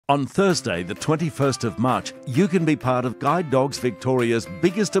On Thursday, the 21st of March, you can be part of Guide Dogs Victoria's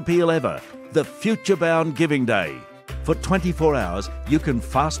biggest appeal ever, the Future Bound Giving Day. For 24 hours, you can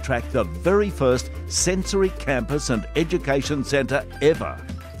fast-track the very first sensory campus and education centre ever.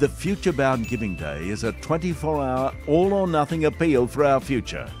 The Future Bound Giving Day is a 24-hour, all-or-nothing appeal for our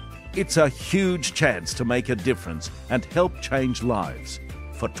future. It's a huge chance to make a difference and help change lives.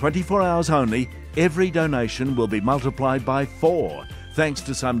 For 24 hours only, every donation will be multiplied by 4, thanks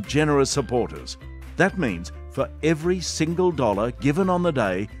to some generous supporters. That means for every single dollar given on the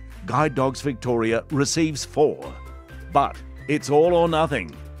day, Guide Dogs Victoria receives 4. But it's all or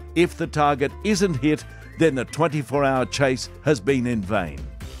nothing. If the target isn't hit, then the 24-hour chase has been in vain.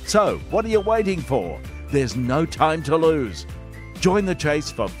 So, what are you waiting for? There's no time to lose. Join the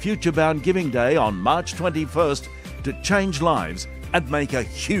chase for Future Bound Giving Day on March 21st to change lives and make a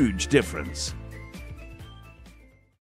huge difference.